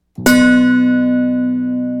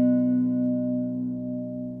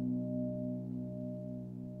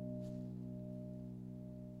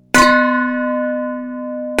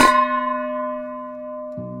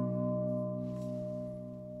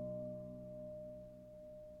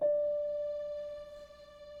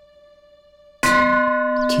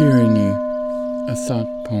Tyranny, a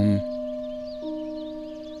thought poem.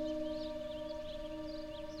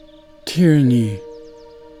 Tyranny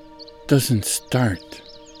doesn't start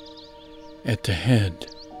at the head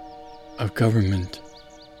of government.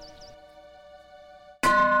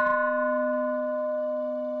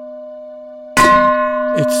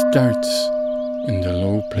 It starts in the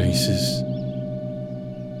low places.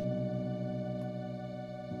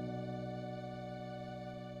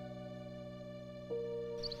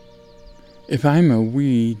 If I'm a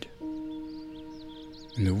weed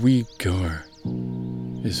and the weed killer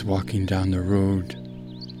is walking down the road,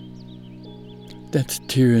 that's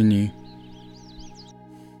tyranny.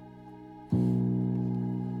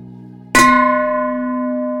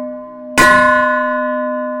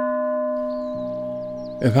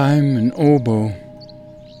 If I'm an oboe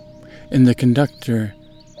and the conductor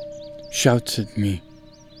shouts at me,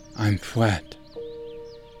 I'm flat,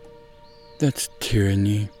 that's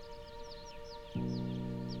tyranny.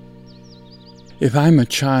 If I'm a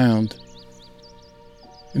child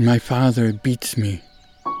and my father beats me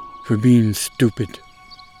for being stupid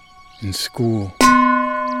in school,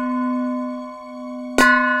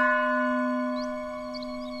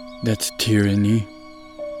 that's tyranny.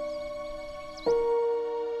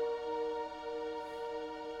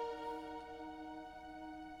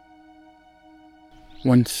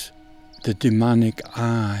 Once the demonic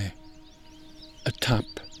eye atop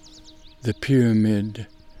the pyramid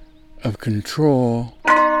of control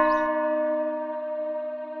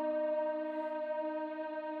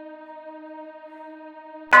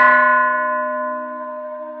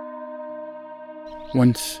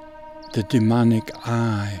once the demonic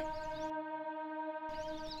eye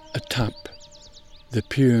atop the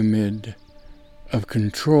pyramid of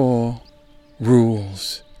control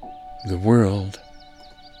rules the world,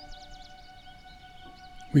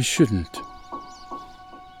 we shouldn't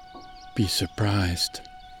be surprised.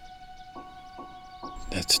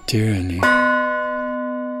 That's tyranny.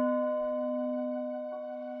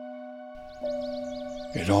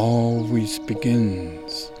 It always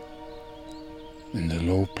begins in the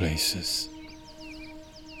low places.